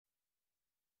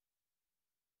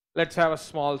Let's have a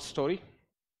small story.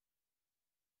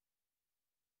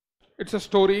 It's a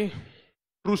story,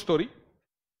 true story.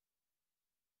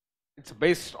 It's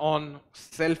based on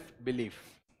self-belief.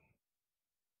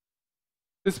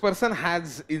 This person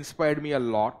has inspired me a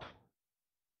lot.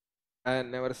 I had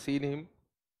never seen him,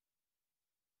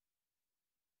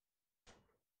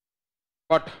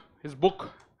 but his book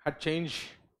had changed,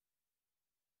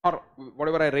 or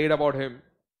whatever I read about him,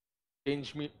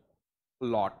 changed me a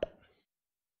lot.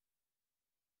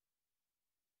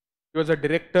 He was a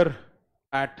director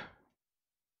at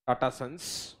Tata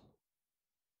Sons,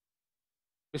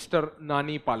 Mr.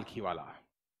 Nani Palkhivala,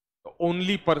 the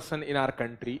only person in our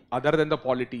country, other than the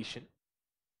politician,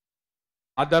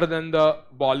 other than the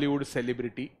Bollywood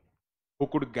celebrity, who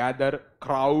could gather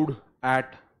crowd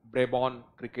at Brabon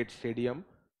Cricket Stadium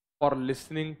for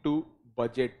listening to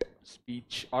budget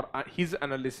speech or his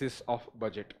analysis of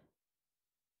budget.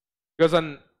 He was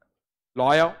a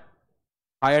lawyer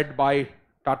hired by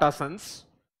Tata Sons,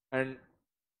 and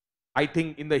I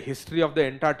think in the history of the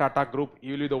entire Tata group,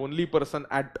 he will be the only person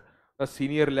at the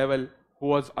senior level who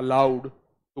was allowed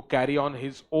to carry on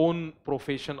his own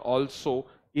profession also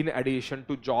in addition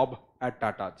to job at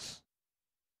Tata's.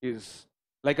 Is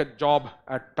like a job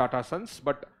at Tata Sons,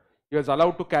 but he was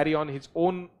allowed to carry on his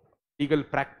own legal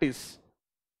practice.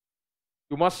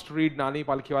 You must read Nani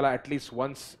Palkhivala at least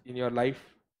once in your life.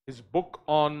 His book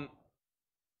on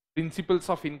principles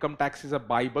of income tax is a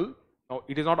Bible. Now,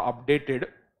 it is not updated.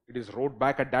 It is wrote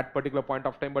back at that particular point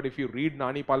of time. But if you read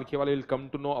Nani Palkhivala, you will come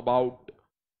to know about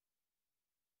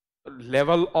the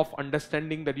level of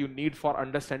understanding that you need for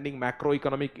understanding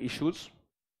macroeconomic issues.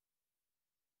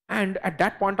 And at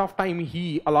that point of time,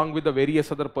 he, along with the various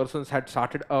other persons, had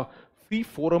started a free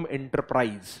forum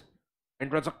enterprise.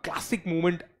 And it was a classic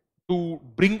movement to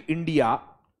bring India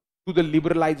to the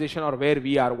liberalization or where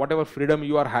we are, whatever freedom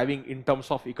you are having in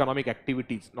terms of economic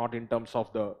activities, not in terms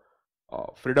of the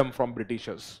freedom from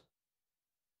Britishers.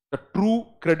 The true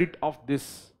credit of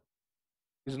this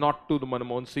is not to the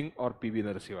Manmohan Singh or P.V.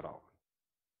 Narasimha Rao.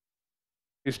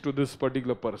 It's to this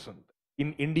particular person.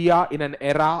 In India, in an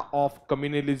era of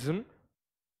communalism,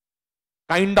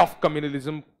 kind of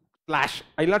communalism slash,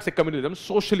 I'll not say communalism,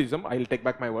 socialism, I'll take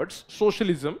back my words,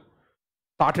 socialism,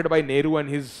 started by Nehru and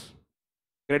his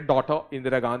great daughter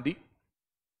Indira Gandhi.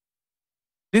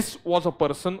 This was a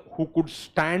person who could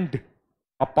stand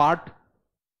apart,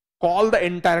 call the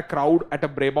entire crowd at a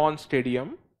Brabon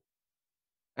stadium,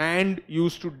 and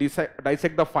used to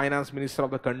dissect the finance minister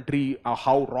of the country,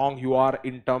 how wrong you are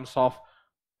in terms of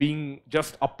being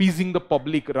just appeasing the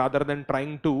public rather than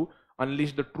trying to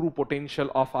unleash the true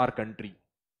potential of our country.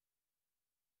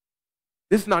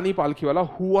 This Nani Palkhivala,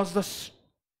 who was the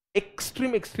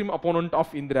extreme opponent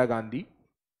of Indira Gandhi,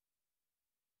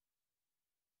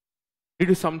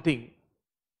 did something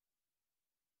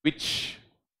which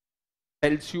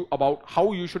tells you about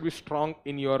how you should be strong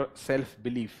in your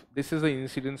self-belief. This is the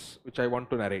incidents which I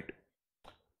want to narrate.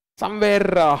 Somewhere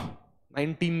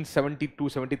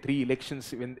 1972-73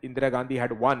 elections, when Indira Gandhi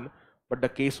had won, but the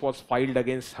case was filed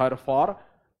against her for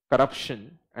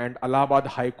corruption, and Allahabad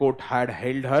High Court had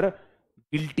held her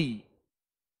guilty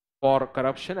for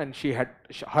corruption, and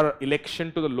her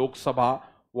election to the Lok Sabha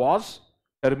was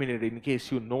terminated. In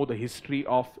case you know the history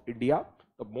of India,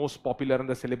 the most popular and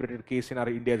the celebrated case in our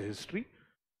India's history,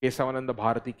 Kesavananda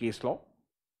Bharati case law.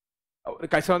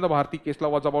 Kesavananda Bharati case law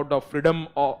was about the freedom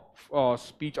of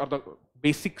speech, or the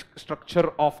basic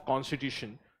structure of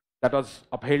constitution that was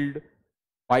upheld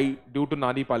due to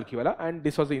Nani Palkhivala, and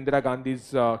this was Indira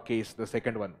Gandhi's case, the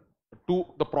second one.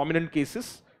 The prominent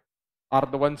cases are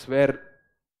the ones where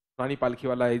Nani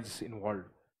Palkhivala is involved.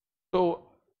 So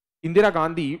Indira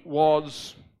Gandhi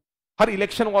her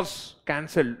election was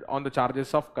cancelled on the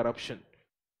charges of corruption.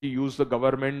 She used the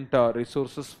government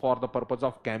resources for the purpose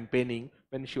of campaigning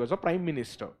when she was a prime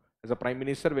minister. As a prime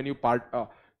minister, when you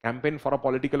campaign for a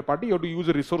political party, you have to use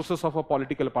the resources of a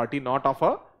political party, not of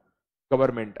a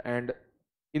government. And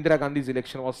Indira Gandhi's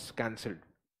election was cancelled.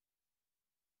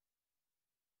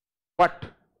 But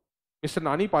Mr.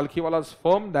 Nani Palkhivala is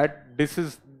firm that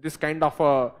this kind of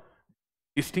a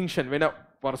distinction, when a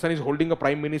person is holding a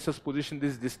prime minister's position,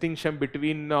 this distinction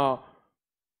between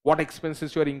what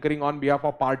expenses you are incurring on behalf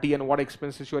of party and what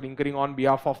expenses you are incurring on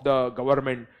behalf of the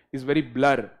government is very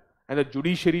blur, and the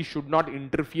judiciary should not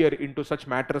interfere into such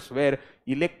matters where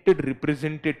elected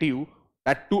representative,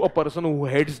 that to a person who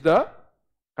heads the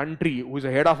country, who is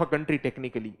the head of a country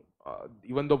technically,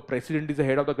 even though president is the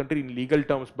head of the country in legal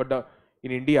terms, but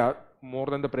in India, more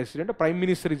than the president, the prime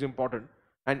minister is important,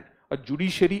 and a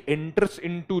judiciary enters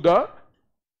into the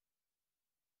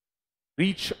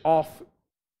reach of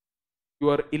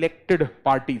your elected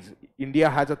parties. India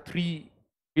has a 3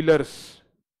 pillars: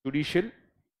 judicial,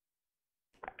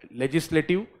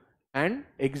 legislative and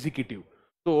executive.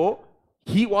 So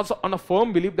he was on a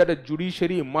firm belief that a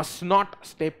judiciary must not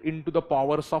step into the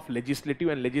powers of legislative,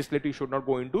 and legislative should not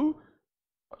go into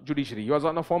judiciary. He was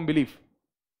on a firm belief.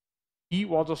 He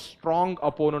was a strong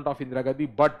opponent of Indira Gandhi,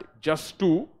 but just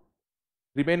to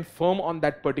remain firm on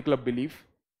that particular belief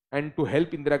and to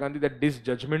help Indira Gandhi that this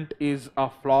judgment is a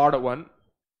flawed one,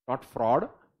 not fraud,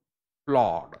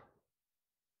 flawed.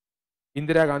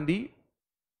 Indira Gandhi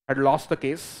had lost the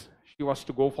case. She was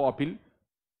to go for appeal.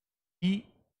 He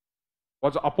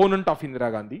was an opponent of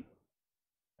Indira Gandhi.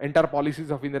 Entire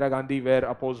policies of Indira Gandhi were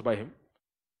opposed by him.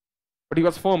 But he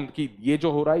was firm कि ये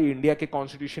जो हो रहा है India के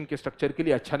constitution के structure के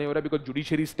लिए अच्छा नहीं हो रहा है, because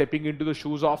judiciary is stepping into the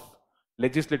shoes of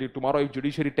legislative. Tomorrow if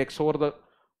judiciary takes over the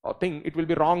thing, it will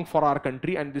be wrong for our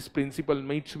country, and this principle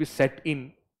needs to be set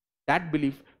in. That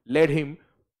belief led him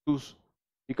to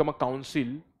become a counsel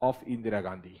of Indira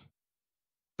Gandhi.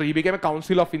 So he became a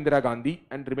counsel of Indira Gandhi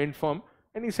and remained firm,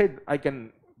 and he said, I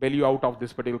can bail you out of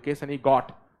this particular case, and he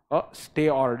got a stay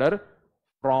order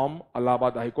from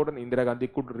Allahabad High Court, and Indira Gandhi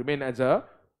could remain as a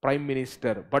Prime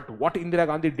Minister. But what Indira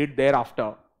Gandhi did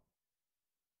thereafter,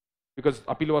 because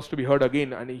appeal was to be heard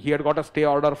again, and he had got a stay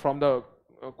order from the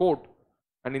court,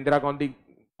 and Indira Gandhi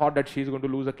thought that she is going to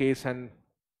lose a case and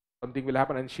something will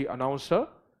happen, and she announced a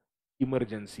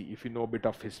emergency, if you know a bit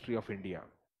of history of India.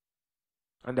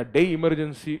 And the day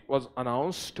emergency was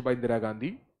announced by Indira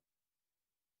Gandhi,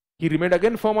 he remained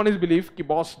again firm on his belief कि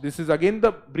boss, this is again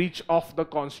the breach of the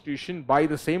constitution by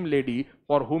the same lady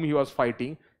for whom he was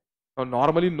fighting. Now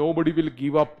normally nobody will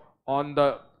give up on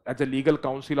the as a legal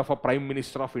counsel of a Prime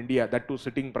Minister of India, that too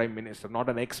sitting Prime Minister, not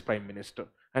an ex-Prime Minister,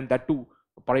 and that too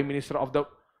Prime Minister of the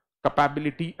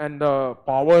capability and the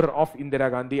power of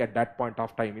Indira Gandhi at that point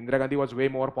of time. Indira Gandhi was way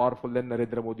more powerful than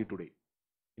Narendra Modi today.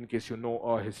 In case you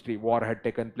know history, war had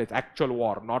taken place, actual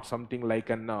war, not something like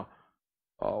an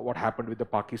what happened with the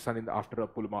Pakistan after a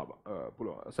Pulwama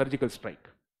surgical strike.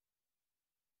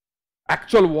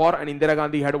 Actual war, and Indira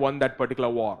Gandhi had won that particular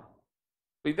war.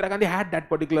 So Indira Gandhi had that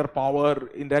particular power,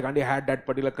 Indira Gandhi had that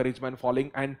particular charisma and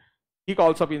following, and he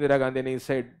calls up Indira Gandhi and he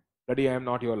said, Daddy, I am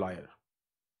not your lawyer.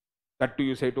 That too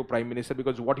you say to Prime Minister,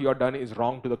 because what you have done is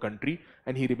wrong to the country,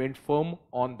 and he remained firm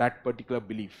on that particular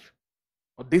belief.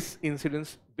 This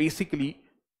incident, basically,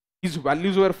 his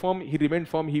values were firm, he remained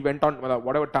firm, he went on,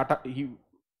 whatever Tata, he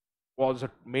was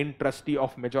a main trustee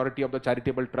of majority of the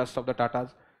charitable trusts of the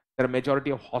Tatas. There are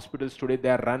majority of hospitals today, they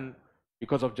are run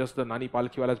because of just the Nani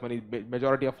Palkhivala's money.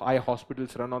 Majority of eye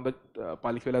hospitals run on the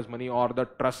Palkhivala's money or the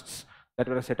trusts that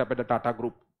were set up at the Tata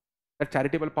group. The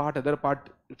charitable part, other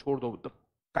part, the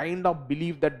kind of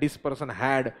belief that this person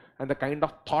had and the kind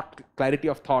of thought, clarity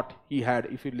of thought he had,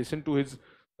 if you listen to his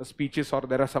speeches or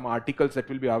there are some articles that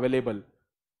will be available,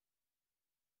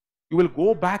 you will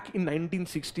go back in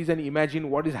 1960s and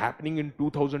imagine what is happening in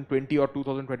 2020 or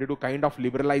 2022, kind of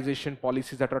liberalization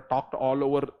policies that are talked all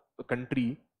over the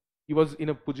country. He was in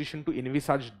a position to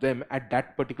envisage them at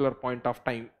that particular point of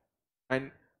time.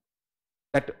 And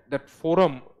that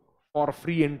forum for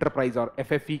free enterprise, or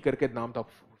FFE करके नाम था,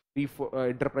 free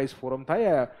enterprise forum था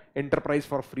या enterprise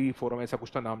for free forum, ऐसा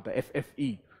कुछ तो नाम था,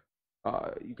 FFE.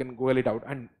 You can Google it out.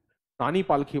 And Nani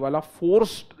Palkhivala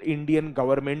forced Indian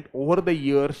government over the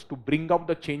years to bring up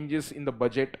the changes in the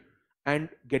budget and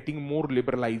getting more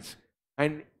liberalized.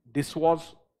 And this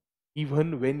was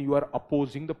even when you are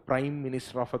opposing the Prime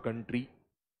Minister of a country.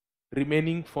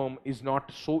 Remaining firm is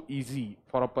not so easy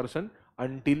for a person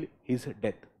until his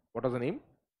death. What was the name?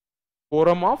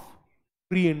 Forum of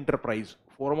Free Enterprise.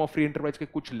 Forum of Free Enterprise के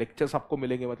कुछ lectures आपको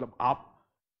मिलेंगे, मतलब आप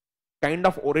kind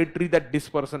of oratory that this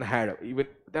person had. Even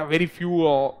there are very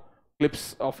few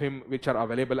clips of him which are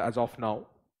available as of now,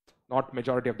 not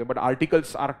majority of them, but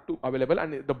articles are available,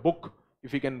 and the book,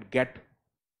 if you can get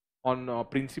on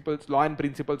principles, law and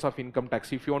principles of income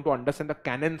tax, if you want to understand the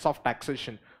canons of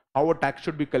taxation, how a tax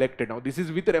should be collected. Now this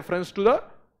is with reference to the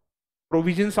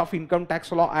provisions of income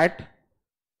tax law at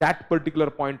that particular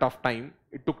point of time.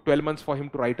 It took 12 months for him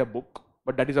to write a book,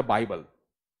 but that is a Bible.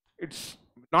 It's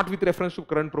not with reference to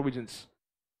current provisions,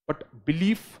 but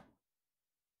belief.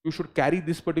 You should carry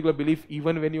this particular belief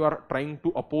even when you are trying to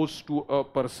oppose to a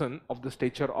person of the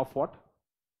stature of what?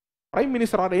 Prime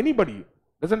Minister or anybody,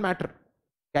 doesn't matter.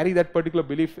 Carry that particular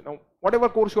belief. Now, whatever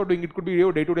course you are doing, it could be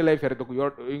your day-to-day life. You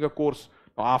are doing a course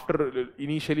after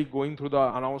initially going through the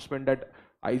announcement that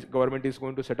government is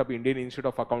going to set up Indian Institute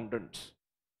of Accountants.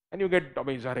 And you get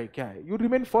amazed, you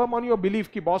remain firm on your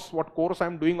belief, ki boss, what course I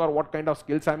am doing or what kind of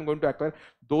skills I am going to acquire,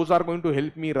 those are going to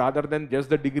help me rather than just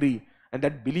the degree. And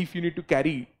that belief you need to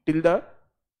carry till the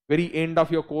very end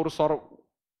of your course or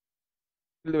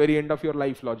till the very end of your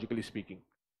life, logically speaking.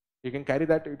 You can carry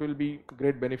that, it will be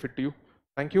great benefit to you.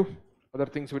 Thank you. Other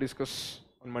things we discuss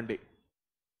on Monday.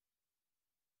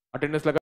 Attendance